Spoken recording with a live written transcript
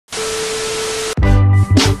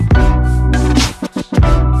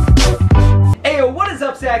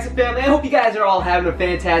Saxton family? I hope you guys are all having a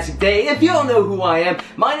fantastic day. If you don't know who I am,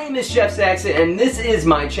 my name is Chef Saxton and this is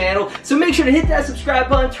my channel. So make sure to hit that subscribe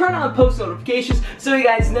button, turn on post notifications so you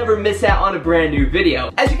guys never miss out on a brand new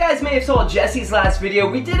video. As you guys may have saw Jesse's last video,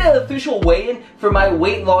 we did an official weigh-in for my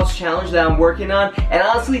weight loss challenge that I'm working on. And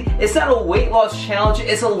honestly, it's not a weight loss challenge,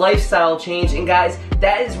 it's a lifestyle change. And guys,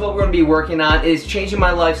 that is what we're going to be working on, is changing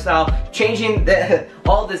my lifestyle, changing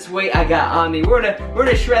all this weight I got on me. We're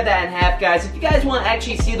gonna shred that in half, guys. If you guys want to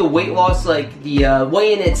actually see the weight loss, like the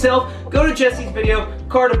weigh-in itself, go to Jesse's video,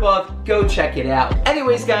 card above, go check it out.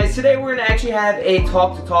 Anyways, guys, today we're gonna actually have a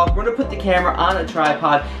talk. We're gonna put the camera on a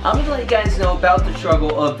tripod. I'm gonna let you guys know about the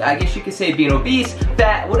struggle of, I guess you could say, being obese,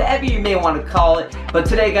 fat, whatever you may want to call it. But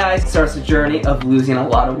today, guys, starts the journey of losing a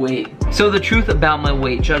lot of weight. So the truth about my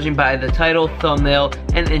weight, judging by the title, thumbnail,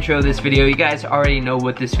 and intro of this video, you guys already know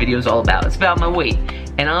what this video is all about. It's about my weight.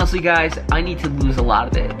 And honestly, guys, I need to lose a lot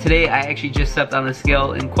of it. Today, I actually just stepped on the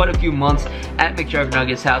scale in quite a few months at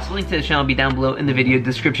McNugget's house. The link to the channel will be down below in the video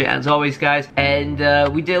description, as always, guys. And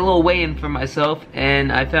we did a little weigh-in for myself,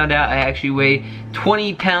 and I found out I actually weigh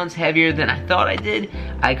 20 pounds heavier than I thought I did.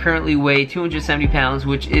 I currently weigh 270 pounds,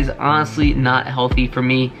 which is honestly not healthy for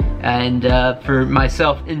me and for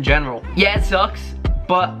myself in general. Yeah, it sucks,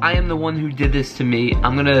 but I am the one who did this to me.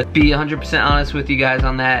 I'm gonna be 100% honest with you guys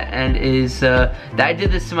on that, and that I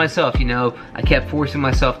did this to myself, you know. I kept forcing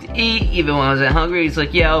myself to eat, even when I wasn't hungry. It's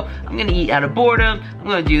like, yo, I'm gonna eat out of boredom, I'm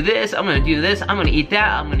gonna do this, I'm gonna do this, I'm gonna eat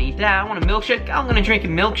that, I'm gonna eat that, I want a milkshake, I'm gonna drink a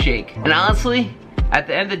milkshake. And honestly, at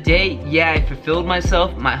the end of the day, yeah, I fulfilled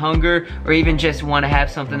myself, my hunger, or even just want to have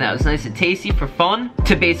something that was nice and tasty for fun,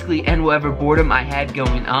 to basically end whatever boredom I had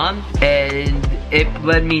going on, and it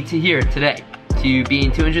led me to here today, to being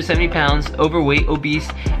 270 pounds, overweight, obese,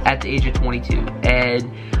 at the age of 22. And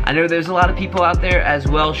I know there's a lot of people out there as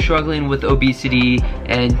well struggling with obesity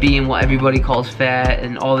and being what everybody calls fat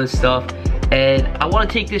and all this stuff. And I want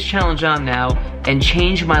to take this challenge on now and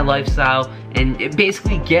change my lifestyle and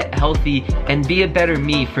basically get healthy and be a better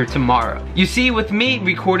me for tomorrow. You see, with me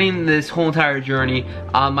recording this whole entire journey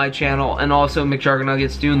on my channel and also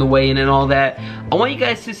McNuggets doing the weigh-in and all that, I want you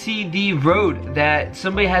guys to see the road that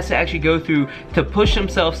somebody has to actually go through to push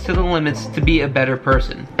themselves to the limits to be a better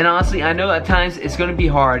person. And honestly, I know at times it's gonna be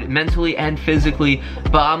hard mentally and physically,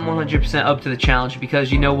 but I'm 100% up to the challenge,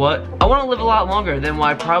 because you know what? I wanna live a lot longer than what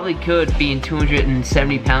I probably could, being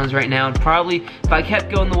 270 pounds right now, and probably if I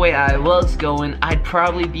kept going the way I was going, I'd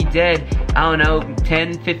probably be dead, I don't know,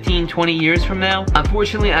 10, 15, 20 years from now.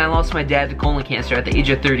 Unfortunately, I lost my dad to colon cancer at the age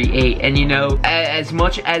of 38, and you know, as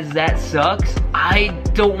much as that sucks, I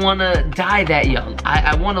don't want to die that young.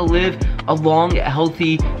 I want to live a long,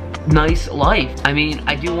 healthy, nice life. I mean,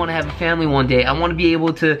 I do want to have a family one day. I want to be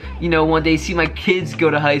able to, you know, one day see my kids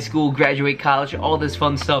go to high school, graduate college, all this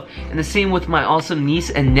fun stuff. And the same with my awesome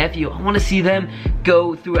niece and nephew. I want to see them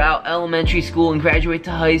go throughout elementary school and graduate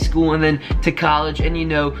to high school and then to college, and you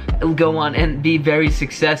know, go on and be very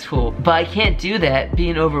successful. But I can't do that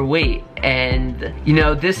being overweight. And you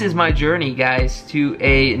know, this is my journey, guys, to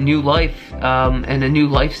a new life and a new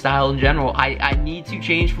lifestyle in general. I need to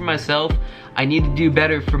change for myself. I need to do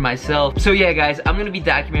better for myself. So yeah, guys, I'm gonna be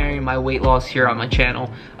documenting my weight loss here on my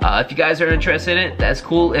channel. If you guys are interested in it, that's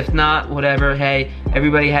cool. If not, whatever. Hey,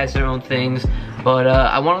 everybody has their own things. But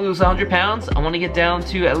I want to lose 100 pounds. I want to get down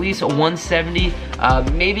to at least a 170.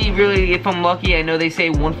 Maybe really, if I'm lucky, I know they say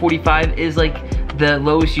 145 is like the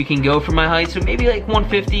lowest you can go for my height. So maybe like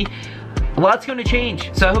 150. A lot's gonna change,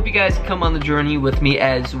 so I hope you guys come on the journey with me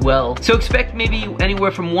as well. So expect maybe anywhere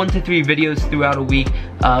from 1 to 3 videos throughout a week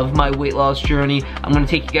of my weight loss journey. I'm gonna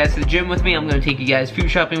take you guys to the gym with me, I'm gonna take you guys food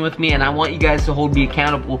shopping with me, and I want you guys to hold me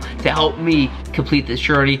accountable to help me complete this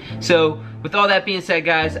journey. So with all that being said,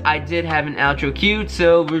 guys, I did have an outro queued,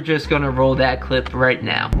 so we're just gonna roll that clip right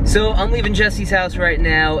now. So I'm leaving Jesse's house right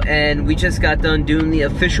now, and we just got done doing the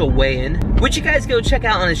official weigh-in, which you guys go check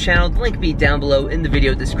out on his channel. The link will be down below in the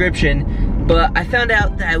video description. But I found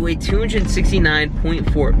out that I weighed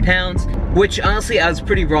 269.4 pounds, which honestly I was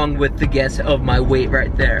pretty wrong with the guess of my weight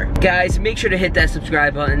right there. Guys, make sure to hit that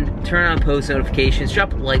subscribe button, turn on post notifications,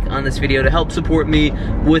 drop a like on this video to help support me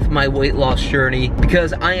with my weight loss journey,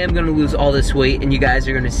 because I am gonna lose all this weight and you guys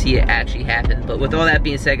are gonna see it actually happen. But with all that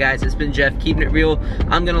being said, guys, it's been Jeff keeping it real.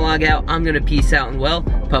 I'm gonna log out, I'm gonna peace out, and well,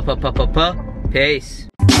 peace.